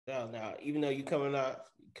style now? Even though you coming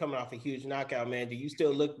off a huge knockout, man, do you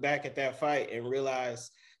still look back at that fight and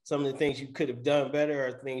realize some of the things you could have done better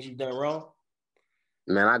or things you've done wrong?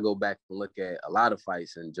 Man, I go back and look at a lot of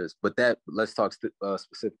fights but let's talk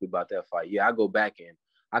specifically about that fight. Yeah, I go back and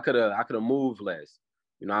I could have moved less.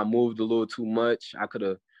 You know, I moved a little too much. I could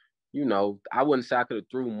have, you know, I wouldn't say I could have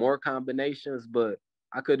threw more combinations, but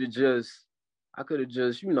I could have just,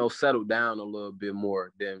 you know, settled down a little bit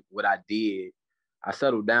more than what I did. I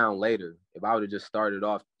settled down later. If I would have just started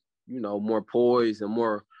off, you know, more poised and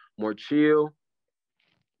more chill,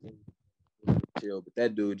 But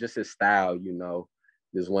that dude, just his style, you know,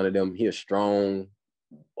 is one of them. He a strong,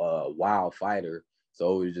 wild fighter.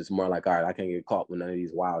 So it was just more like, all right, I can't get caught with none of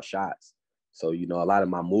these wild shots. So, you know, a lot of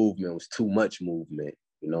my movement was too much movement,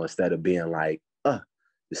 you know, instead of being like,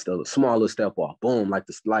 just a smaller step off, boom, like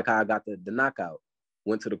how I got the knockout.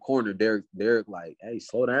 Went to the corner, Derek like, hey,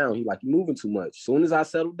 slow down. He like, you moving too much. Soon as I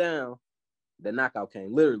settled down, the knockout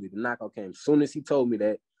came. Literally, the knockout came. As soon as he told me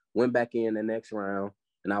that, went back in the next round,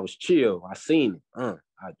 and I was chill. I seen it.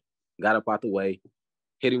 I got up out the way,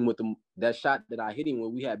 hit him with that shot that I hit him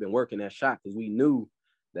with. We had been working that shot because we knew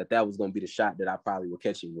that was going to be the shot that I probably would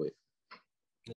catch him with.